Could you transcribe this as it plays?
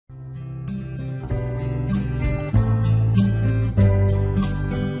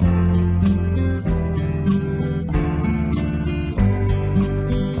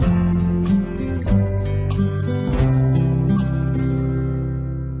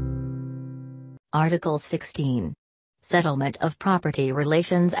Article 16. Settlement of property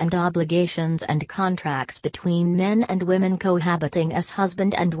relations and obligations and contracts between men and women cohabiting as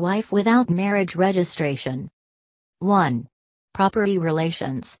husband and wife without marriage registration. 1. Property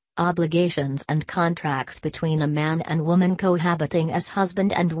relations, obligations and contracts between a man and woman cohabiting as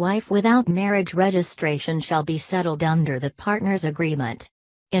husband and wife without marriage registration shall be settled under the partners' agreement.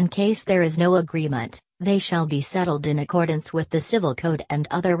 In case there is no agreement, they shall be settled in accordance with the Civil Code and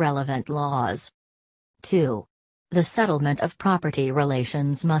other relevant laws. 2. The settlement of property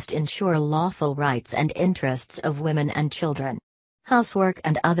relations must ensure lawful rights and interests of women and children. Housework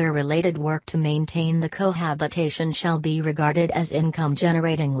and other related work to maintain the cohabitation shall be regarded as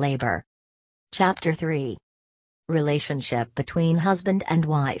income-generating labor. Chapter 3. Relationship between husband and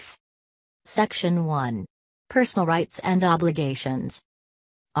wife. Section 1. Personal rights and obligations.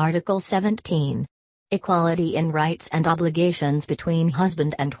 Article 17. Equality in rights and obligations between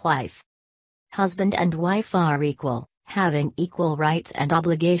husband and wife. Husband and wife are equal, having equal rights and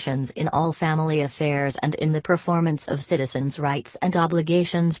obligations in all family affairs and in the performance of citizens' rights and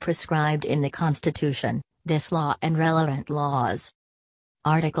obligations prescribed in the Constitution, this law and relevant laws.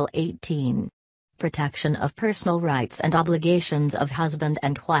 Article 18. Protection of personal rights and obligations of husband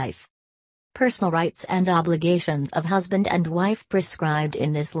and wife. Personal rights and obligations of husband and wife prescribed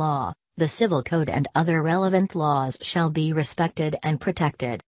in this law, the Civil Code and other relevant laws shall be respected and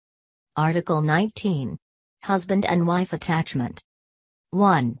protected. Article 19. Husband and wife attachment.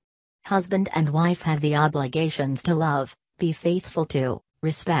 1. Husband and wife have the obligations to love, be faithful to,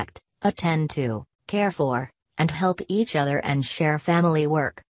 respect, attend to, care for, and help each other and share family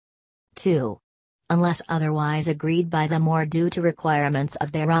work. 2. Unless otherwise agreed by them or due to requirements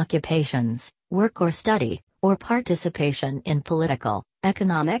of their occupations, work or study, or participation in political,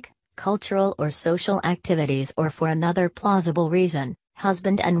 economic, cultural or social activities or for another plausible reason,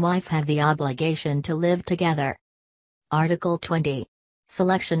 husband and wife have the obligation to live together. Article 20.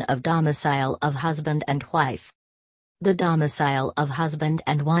 Selection of domicile of husband and wife. The domicile of husband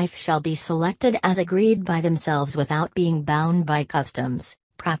and wife shall be selected as agreed by themselves without being bound by customs,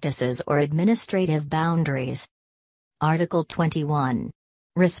 practices or administrative boundaries. Article 21.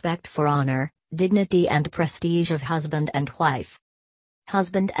 Respect for honor, dignity and prestige of husband and wife.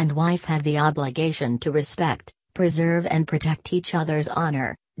 Husband and wife have the obligation to respect, preserve and protect each other's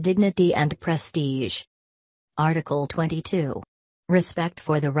honor, dignity and prestige. Article 22. Respect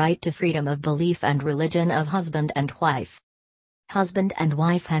for the right to freedom of belief and religion of husband and wife. Husband and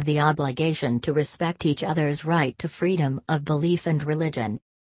wife have the obligation to respect each other's right to freedom of belief and religion.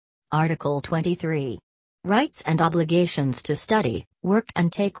 Article 23. Rights and obligations to study, work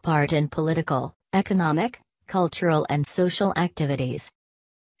and take part in political, economic, cultural and social activities.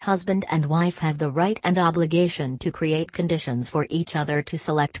 Husband and wife have the right and obligation to create conditions for each other to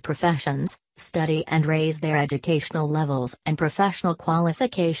select professions, study and raise their educational levels and professional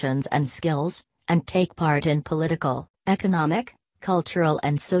qualifications and skills, and take part in political, economic, cultural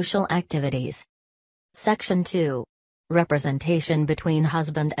and social activities. Section 2. Representation between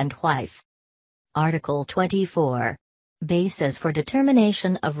husband and wife. Article 24. Basis for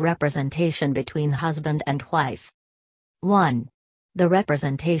determination of representation between husband and wife. 1. The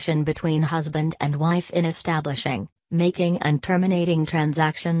representation between husband and wife in establishing, making and terminating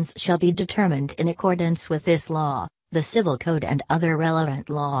transactions shall be determined in accordance with this law, the Civil Code and other relevant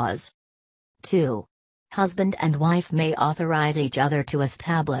laws. 2. Husband and wife may authorize each other to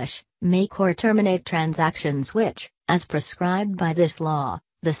establish, make or terminate transactions which, as prescribed by this law,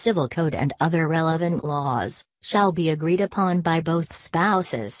 the Civil Code and other relevant laws, shall be agreed upon by both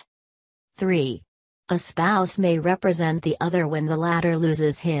spouses. 3. A spouse may represent the other when the latter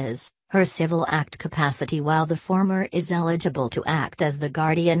loses her civil act capacity while the former is eligible to act as the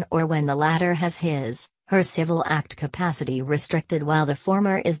guardian or when the latter has her civil act capacity restricted while the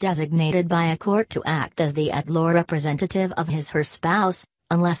former is designated by a court to act as the at-law representative of her spouse,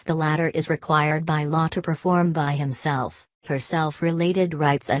 unless the latter is required by law to perform by herself related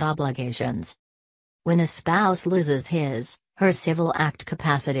rights and obligations. When a spouse loses her civil act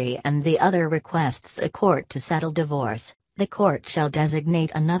capacity and the other requests a court to settle divorce, the court shall designate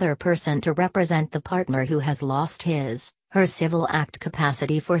another person to represent the partner who has lost her civil act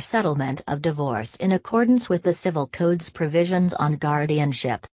capacity for settlement of divorce in accordance with the Civil Code's provisions on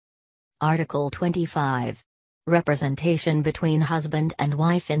guardianship. Article 25. Representation between husband and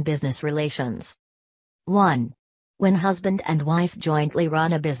wife in business relations. 1. When husband and wife jointly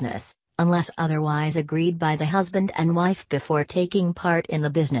run a business, unless otherwise agreed by the husband and wife before taking part in the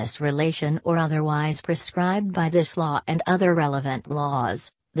business relation or otherwise prescribed by this law and other relevant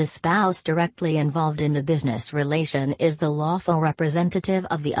laws, The spouse directly involved in the business relation is the lawful representative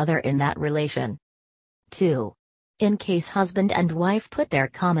of the other in that relation. 2. In case husband and wife put their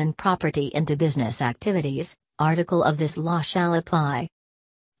common property into business activities, article of this law shall apply.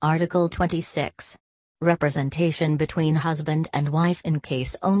 Article 26. Representation between husband and wife in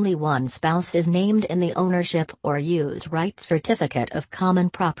case only one spouse is named in the ownership or use right certificate of common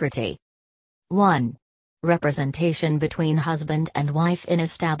property. 1. Representation between husband and wife in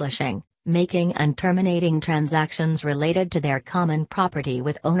establishing, making and terminating transactions related to their common property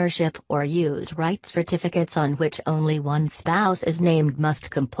with ownership or use right certificates on which only one spouse is named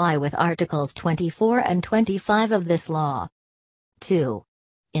must comply with Articles 24 and 25 of this law. 2.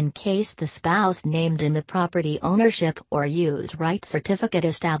 In case the spouse named in the property ownership or use right certificate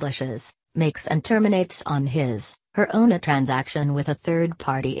establishes, makes and terminates on her own a transaction with a third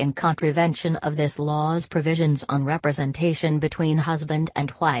party in contravention of this law's provisions on representation between husband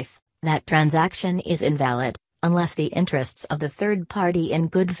and wife, that transaction is invalid, unless the interests of the third party in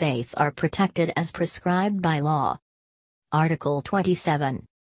good faith are protected as prescribed by law. Article 27.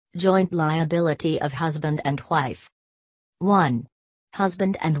 Joint liability of husband and wife. 1.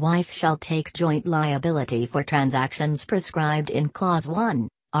 Husband and wife shall take joint liability for transactions prescribed in Clause 1,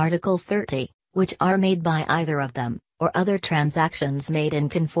 Article 30, which are made by either of them, or other transactions made in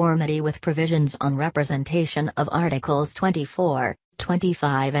conformity with provisions on representation of Articles 24,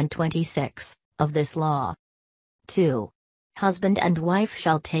 25 and 26, of this law. 2. Husband and wife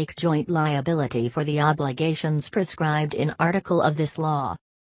shall take joint liability for the obligations prescribed in article of this law.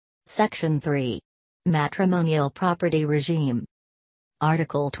 Section 3. Matrimonial property regime.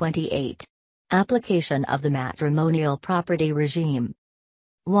 Article 28. Application of the matrimonial property regime.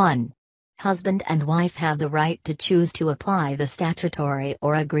 1. Husband and wife have the right to choose to apply the statutory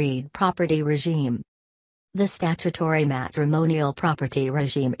or agreed property regime. The statutory matrimonial property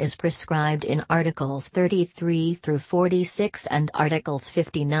regime is prescribed in Articles 33 through 46 and Articles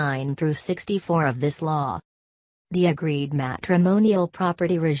 59 through 64 of this law. The agreed matrimonial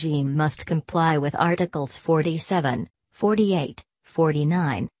property regime must comply with Articles 47, 48,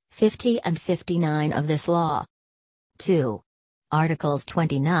 49, 50 and 59 of this law. 2. Articles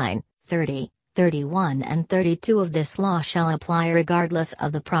 29, 30, 31 and 32 of this law shall apply regardless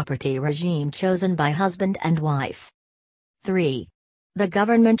of the property regime chosen by husband and wife. 3. The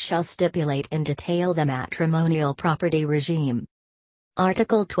government shall stipulate in detail the matrimonial property regime.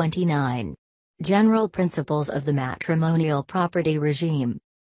 Article 29. General principles of the matrimonial property regime.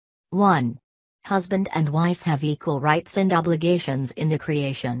 1. Husband and wife have equal rights and obligations in the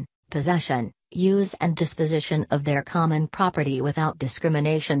creation, possession, use and disposition of their common property without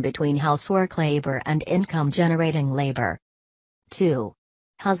discrimination between housework labor and income-generating labor. 2.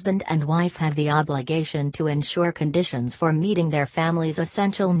 Husband and wife have the obligation to ensure conditions for meeting their family's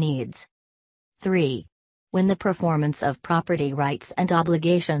essential needs. 3. When the performance of property rights and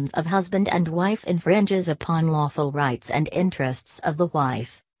obligations of husband and wife infringes upon lawful rights and interests of the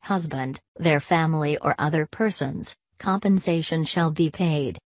wife, husband, their family or other persons, compensation shall be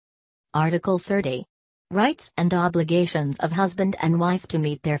paid. Article 30. Rights and obligations of husband and wife to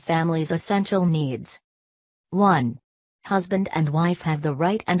meet their family's essential needs. 1. Husband and wife have the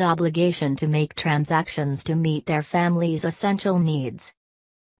right and obligation to make transactions to meet their family's essential needs.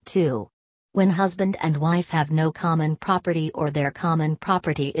 2. When husband and wife have no common property or their common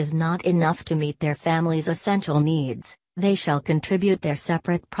property is not enough to meet their family's essential needs, they shall contribute their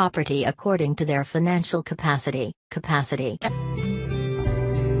separate property according to their financial capacity.